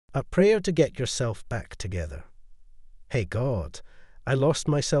A prayer to get yourself back together. Hey God, I lost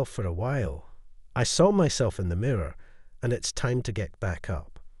myself for a while. I saw myself in the mirror, and it's time to get back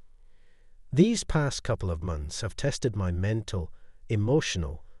up. These past couple of months have tested my mental,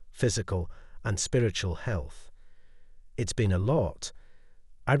 emotional, physical, and spiritual health. It's been a lot.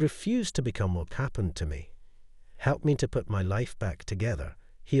 I refuse to become what happened to me. Help me to put my life back together,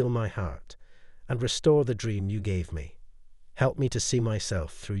 heal my heart, and restore the dream you gave me. Help me to see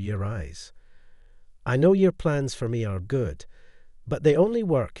myself through your eyes. I know your plans for me are good, but they only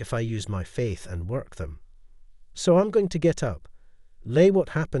work if I use my faith and work them. So I'm going to get up, lay what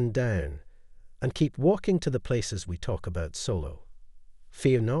happened down, and keep walking to the places we talk about solo.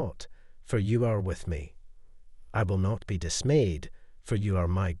 Fear not, for you are with me. I will not be dismayed, for you are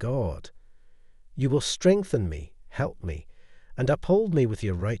my God. You will strengthen me, help me, and uphold me with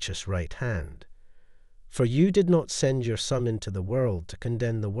your righteous right hand. For you did not send your Son into the world to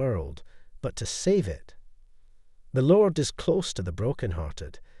condemn the world, but to save it. The Lord is close to the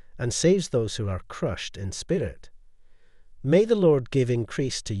brokenhearted, and saves those who are crushed in spirit. May the Lord give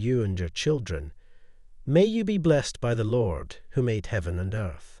increase to you and your children. May you be blessed by the Lord, who made heaven and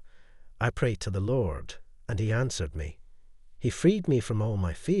earth. I prayed to the Lord, and he answered me. He freed me from all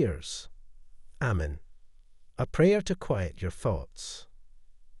my fears. Amen. A prayer to quiet your thoughts.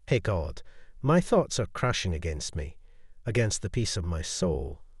 Hey God, my thoughts are crashing against me, against the peace of my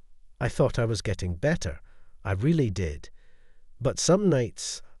soul. I thought I was getting better. I really did. But some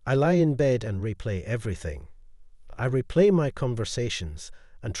nights I lie in bed and replay everything. I replay my conversations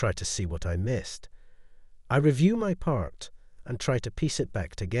and try to see what I missed. I review my part and try to piece it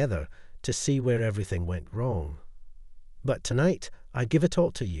back together to see where everything went wrong. But tonight I give it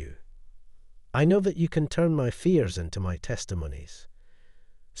all to you. I know that you can turn my fears into my testimonies.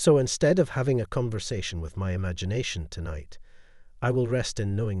 So instead of having a conversation with my imagination tonight, I will rest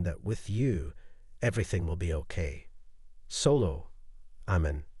in knowing that with you, everything will be okay. Solo.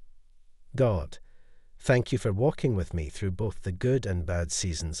 Amen. God, thank you for walking with me through both the good and bad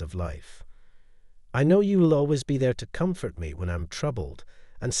seasons of life. I know you will always be there to comfort me when I'm troubled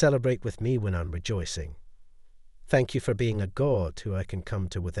and celebrate with me when I'm rejoicing. Thank you for being a God who I can come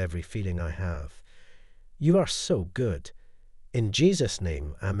to with every feeling I have. You are so good. In Jesus'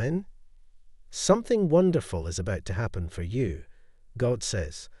 name, Amen. Something wonderful is about to happen for you. God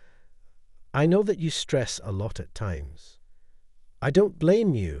says, I know that you stress a lot at times. I don't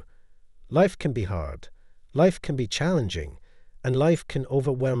blame you. Life can be hard, life can be challenging, and life can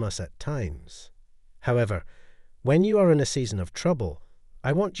overwhelm us at times. However, when you are in a season of trouble,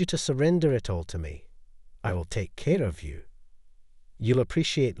 I want you to surrender it all to me. I will take care of you. You'll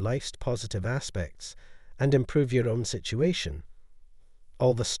appreciate life's positive aspects and improve your own situation.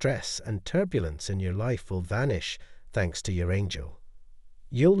 All the stress and turbulence in your life will vanish thanks to your angel.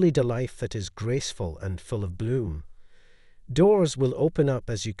 You'll lead a life that is graceful and full of bloom. Doors will open up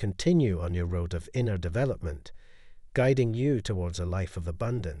as you continue on your road of inner development, guiding you towards a life of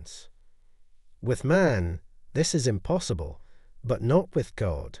abundance. With man, this is impossible, but not with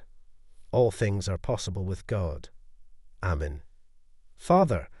God. All things are possible with God. Amen.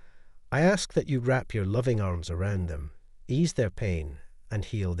 Father, I ask that you wrap your loving arms around them, ease their pain, and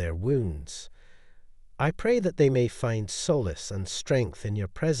heal their wounds. I pray that they may find solace and strength in your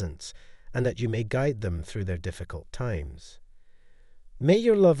presence, and that you may guide them through their difficult times. May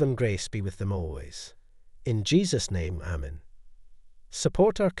your love and grace be with them always. In Jesus' name, Amen.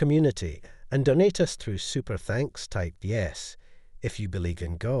 Support our community and donate us through Super Thanks type yes if you believe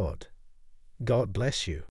in God. God bless you.